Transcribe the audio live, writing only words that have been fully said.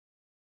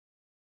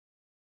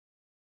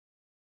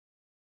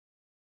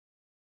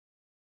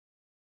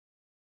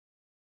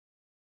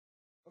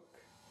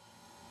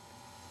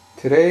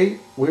Today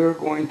we're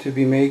going to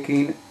be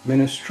making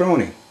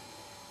minestrone.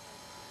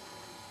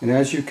 And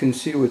as you can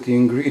see with the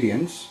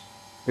ingredients,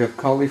 we have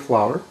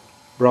cauliflower,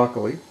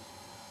 broccoli,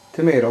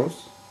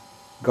 tomatoes,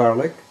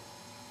 garlic,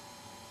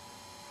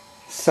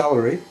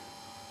 celery,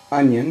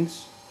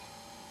 onions,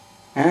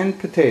 and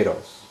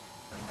potatoes.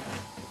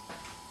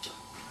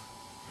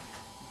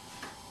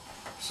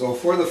 So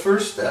for the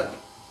first step,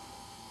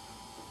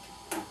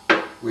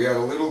 we add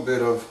a little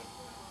bit of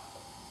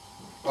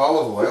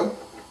olive oil.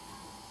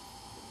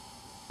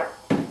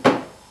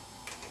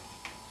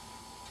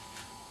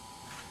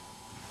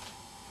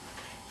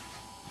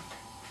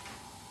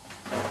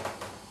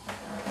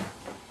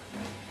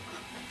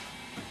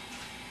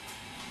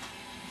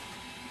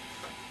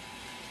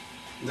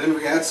 Then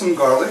we add some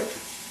garlic.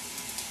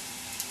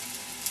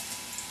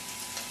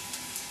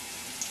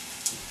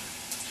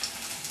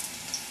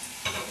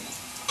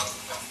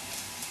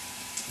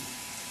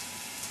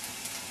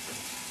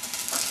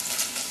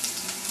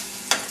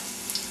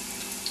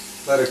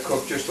 Let it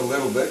cook just a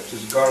little bit,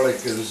 because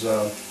garlic is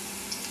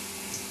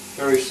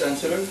very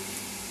sensitive.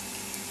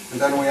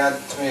 And then we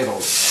add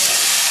tomatoes.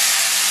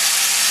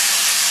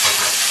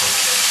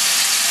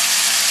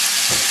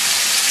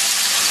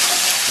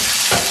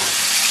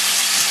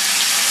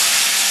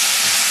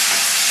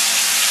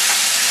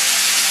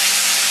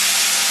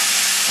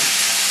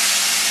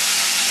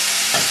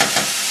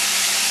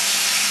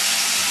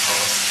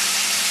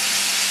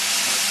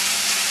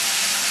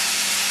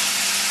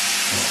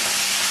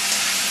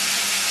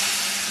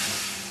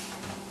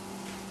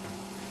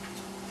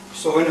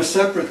 So in a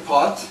separate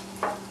pot,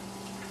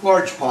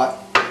 large pot,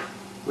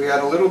 we add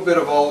a little bit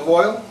of olive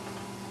oil,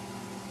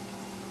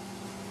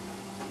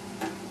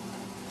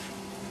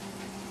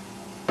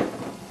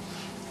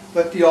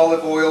 let the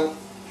olive oil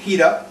heat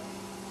up,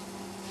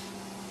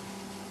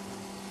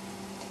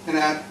 and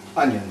add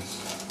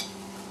onions.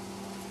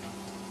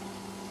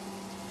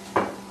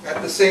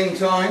 At the same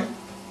time,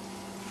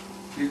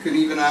 you can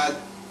even add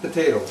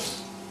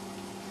potatoes.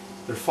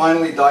 They're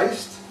finely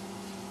diced.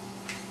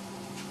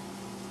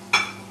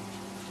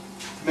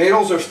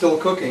 Tomatoes are still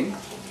cooking.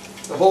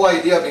 The whole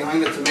idea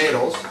behind the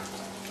tomatoes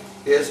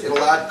is it'll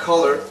add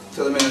color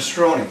to the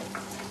minestrone.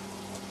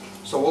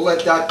 So we'll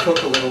let that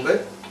cook a little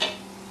bit.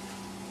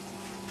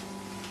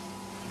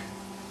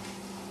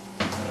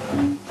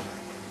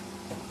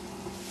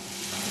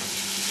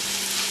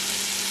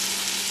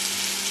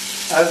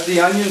 As the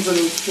onions and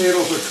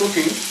potatoes are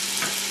cooking,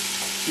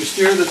 you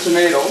stir the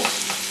tomatoes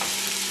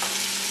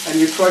and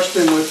you crush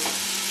them with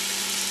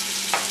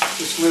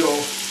this little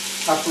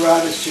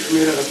apparatus here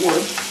made out of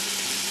wood.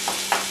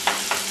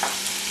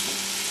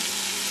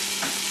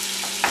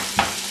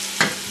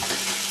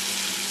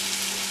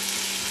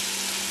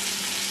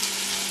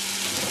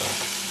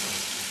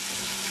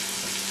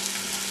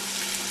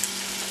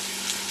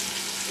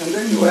 And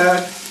then you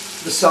add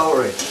the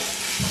celery.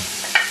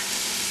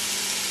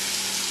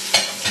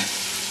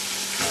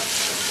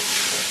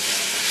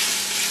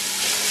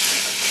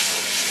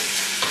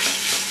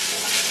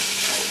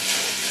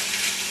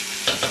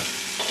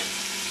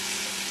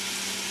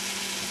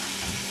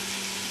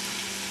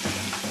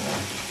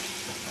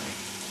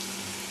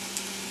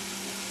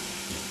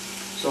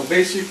 So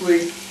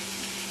basically,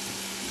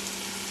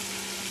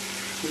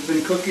 we've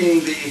been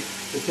cooking the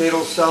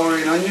potatoes,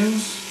 celery, and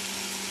onions.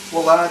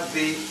 We'll add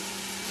the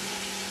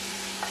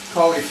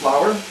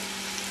cauliflower.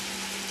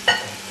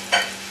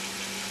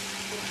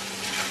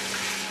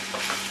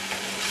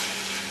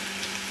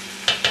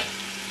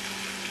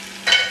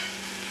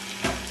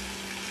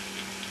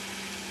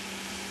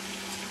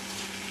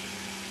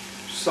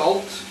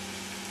 Salt.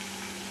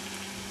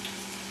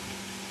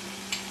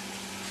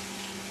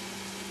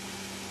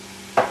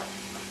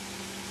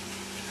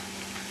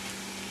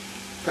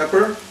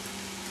 Pepper,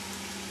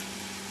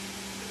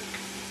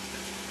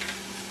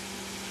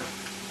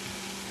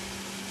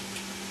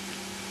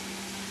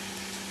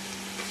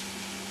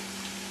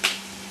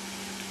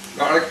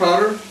 garlic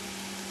powder,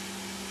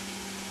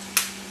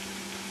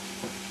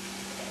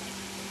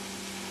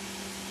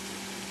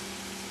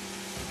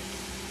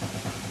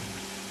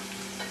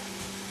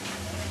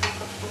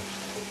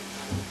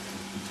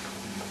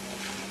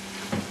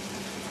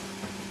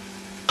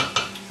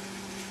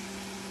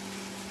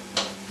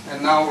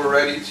 and now we're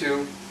ready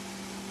to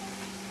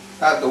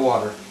add the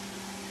water.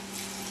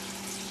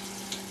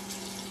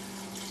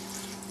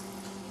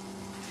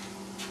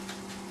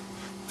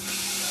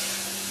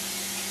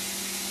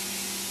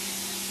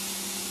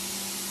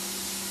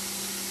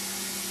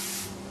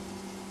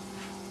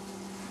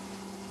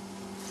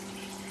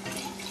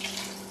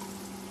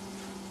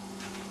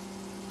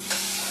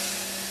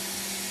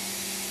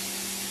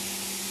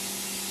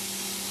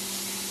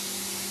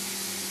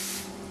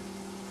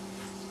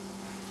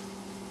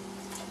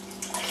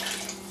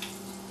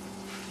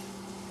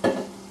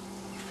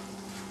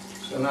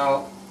 So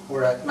now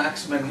we're at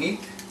maximum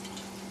heat.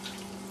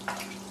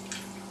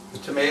 The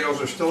tomatoes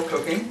are still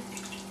cooking.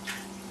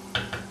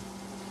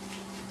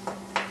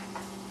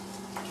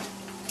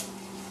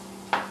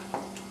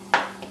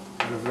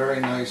 Got a very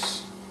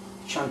nice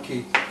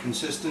chunky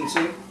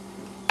consistency.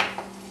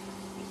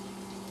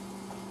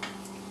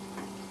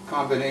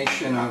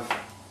 combination of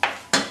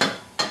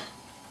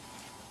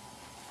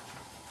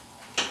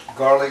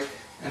garlic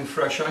and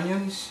fresh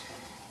onions,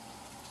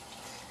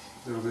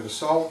 a little bit of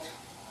salt,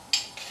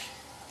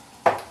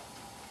 a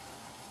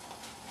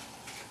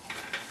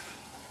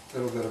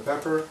little bit of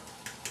pepper,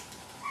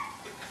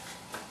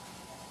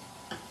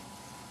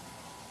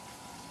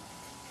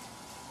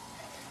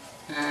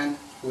 and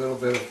a little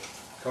bit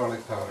of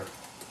garlic powder.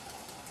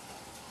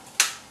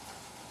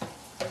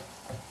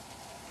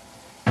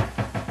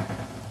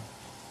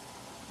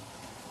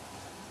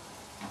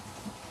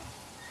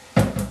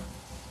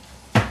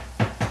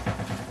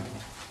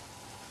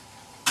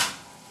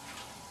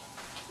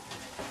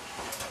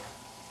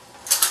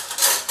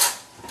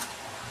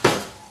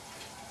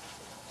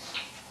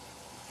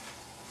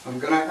 I'm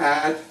going to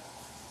add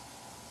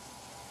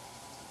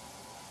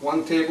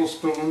 1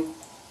 tablespoon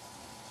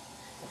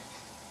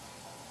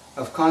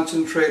of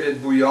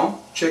concentrated bouillon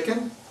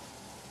chicken,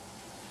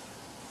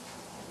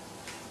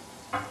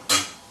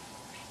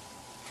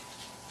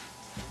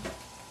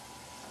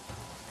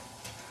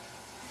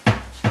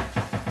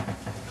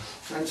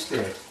 and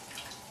stir it.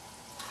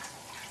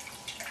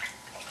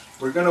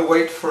 We're going to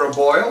wait for a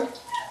boil.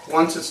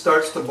 Once it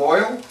starts to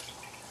boil,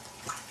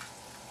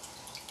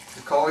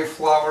 the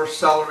cauliflower,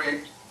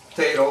 celery,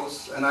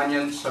 potatoes and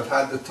onions have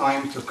had the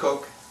time to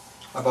cook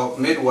about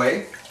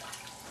midway.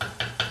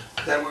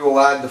 Then we will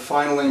add the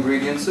final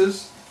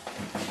ingredients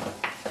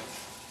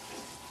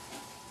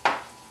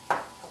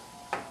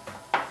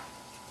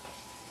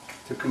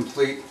to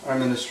complete our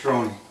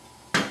minestrone.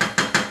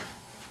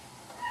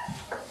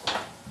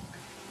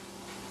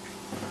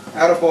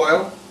 At a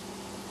boil,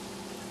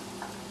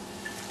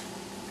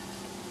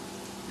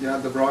 you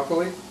add the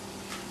broccoli.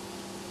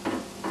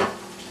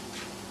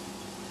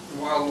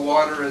 While the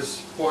water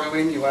is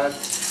boiling, you add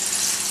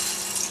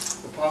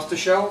the pasta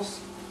shells.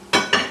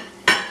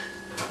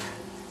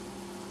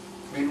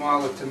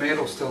 Meanwhile, the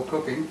tomato's still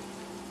cooking.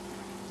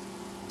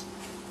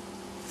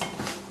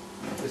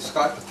 It's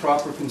got the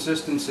proper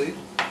consistency.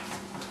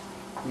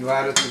 You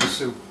add it to the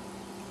soup.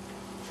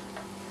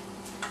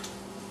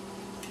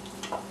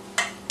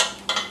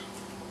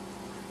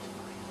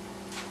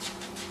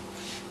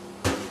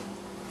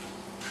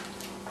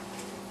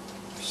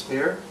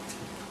 Stir.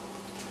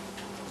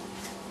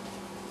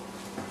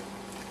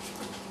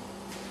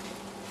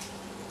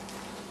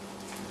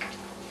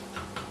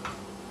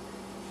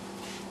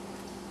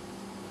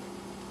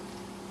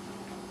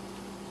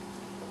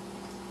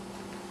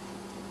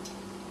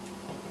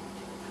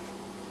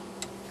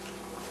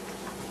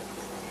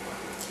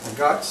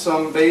 I got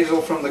some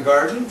basil from the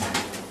garden.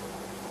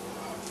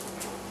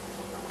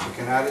 You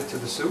can add it to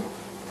the soup.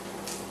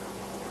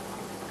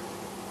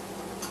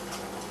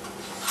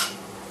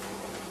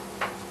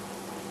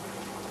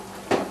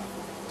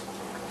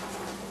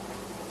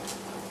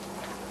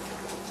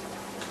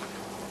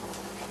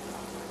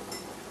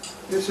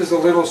 This is a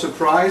little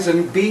surprise,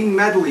 and bean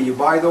medley, you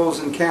buy those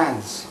in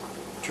cans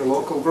at your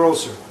local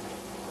grocer.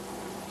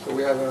 So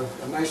we have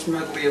a nice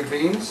medley of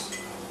beans.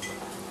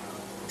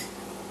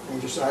 And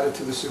just add it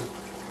to the soup.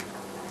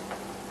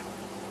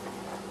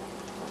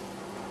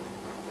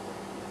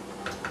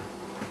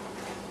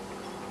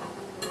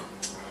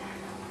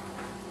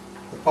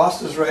 The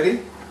pasta is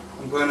ready.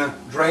 I'm going to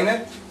drain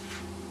it.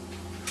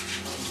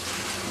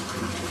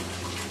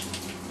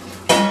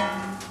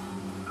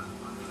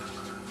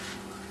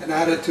 And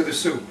add it to the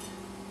soup.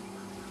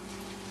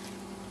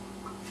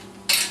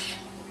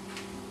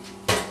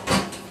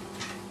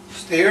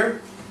 Stir,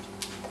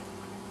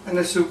 and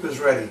the soup is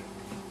ready.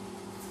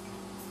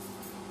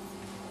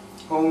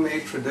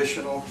 Homemade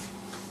traditional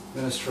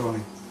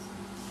minestrone.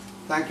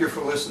 Thank you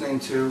for listening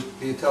to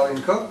The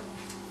Italian Cook,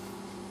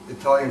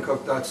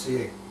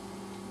 italiancook.ca.